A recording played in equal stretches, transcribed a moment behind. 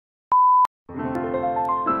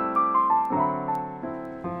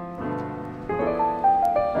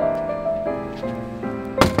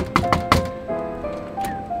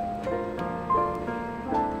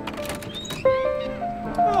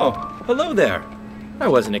Hello there. I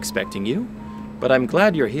wasn't expecting you, but I'm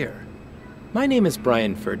glad you're here. My name is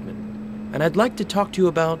Brian Ferdman, and I'd like to talk to you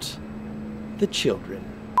about the children.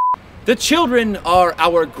 The children are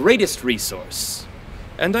our greatest resource.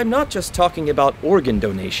 And I'm not just talking about organ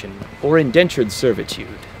donation or indentured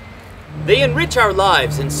servitude. They enrich our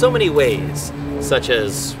lives in so many ways, such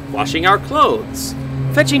as washing our clothes,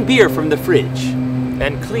 fetching beer from the fridge,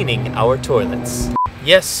 and cleaning our toilets.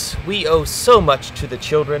 Yes, we owe so much to the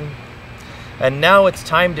children, and now it's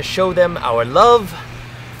time to show them our love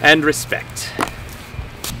and respect.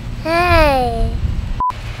 Hey!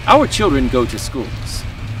 Our children go to schools,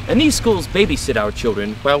 and these schools babysit our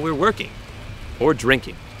children while we're working or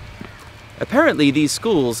drinking. Apparently, these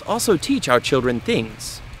schools also teach our children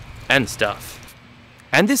things and stuff.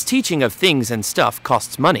 And this teaching of things and stuff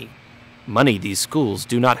costs money. Money these schools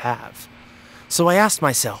do not have. So I asked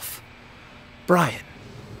myself, Brian,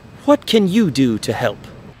 what can you do to help?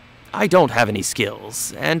 I don't have any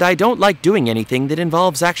skills, and I don't like doing anything that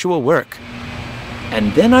involves actual work.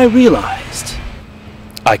 And then I realized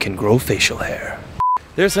I can grow facial hair.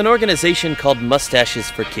 There's an organization called Mustaches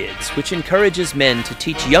for Kids, which encourages men to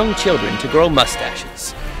teach young children to grow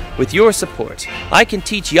mustaches. With your support, I can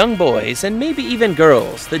teach young boys, and maybe even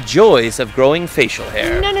girls, the joys of growing facial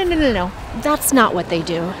hair. No. That's not what they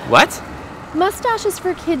do. What? Mustaches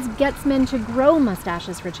for Kids gets men to grow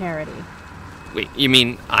mustaches for charity. Wait, you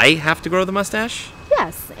mean I have to grow the mustache?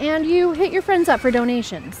 Yes, and you hit your friends up for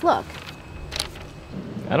donations. Look.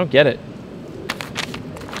 I don't get it.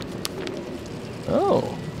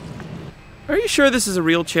 Oh. Are you sure this is a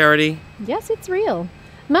real charity? Yes, it's real.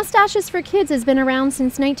 Mustaches for Kids has been around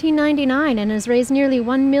since 1999 and has raised nearly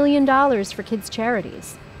 $1 million for kids'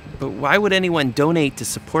 charities. But why would anyone donate to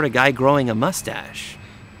support a guy growing a mustache?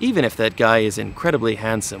 Even if that guy is incredibly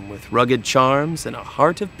handsome with rugged charms and a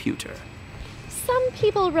heart of pewter. Some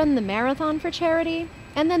people run the marathon for charity,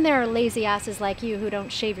 and then there are lazy asses like you who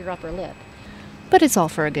don't shave your upper lip. But it's all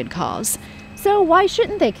for a good cause. So why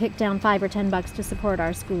shouldn't they kick down $5 or $10 to support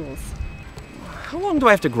our schools? How long do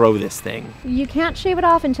I have to grow this thing? You can't shave it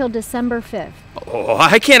off until December 5th. Oh,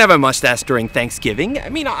 I can't have a mustache during Thanksgiving. I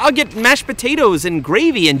mean, I'll get mashed potatoes and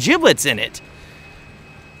gravy and giblets in it.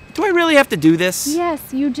 Do I really have to do this?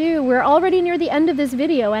 Yes, you do. We're already near the end of this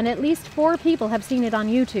video, and at least 4 people have seen it on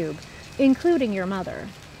YouTube, including your mother.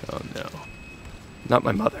 Oh, no. Not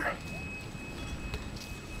my mother.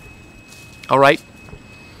 All right.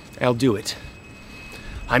 I'll do it.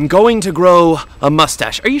 I'm going to grow a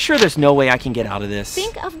mustache. Are you sure there's no way I can get out of this?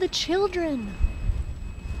 Think of the children.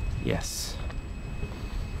 Yes.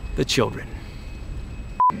 The children.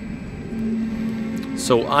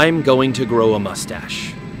 So I'm going to grow a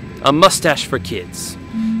mustache. A mustache for kids.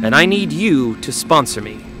 And I need you to sponsor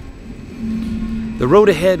me. The road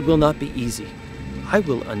ahead will not be easy. I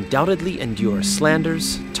will undoubtedly endure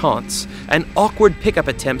slanders, taunts, and awkward pickup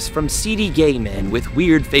attempts from seedy gay men with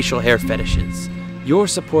weird facial hair fetishes. Your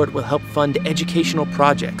support will help fund educational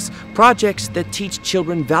projects that teach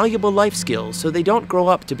children valuable life skills so they don't grow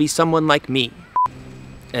up to be someone like me.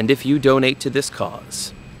 And if you donate to this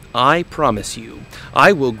cause, I promise you,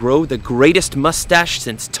 I will grow the greatest mustache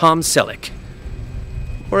since Tom Selleck.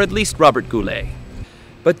 Or at least Robert Goulet.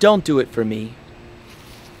 But don't do it for me.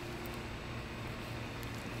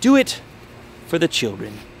 Do it for the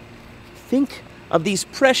children. Think of these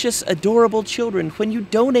precious, adorable children when you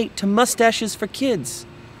donate to Mustaches for Kids.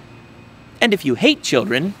 And if you hate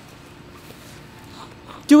children,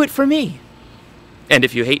 do it for me. And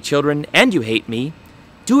if you hate children and you hate me,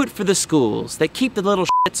 do it for the schools that keep the little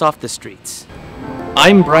shits off the streets.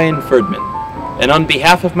 I'm Brian Ferdman, and on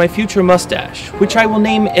behalf of my future mustache, which I will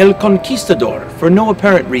name El Conquistador for no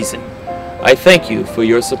apparent reason, I thank you for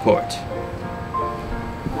your support.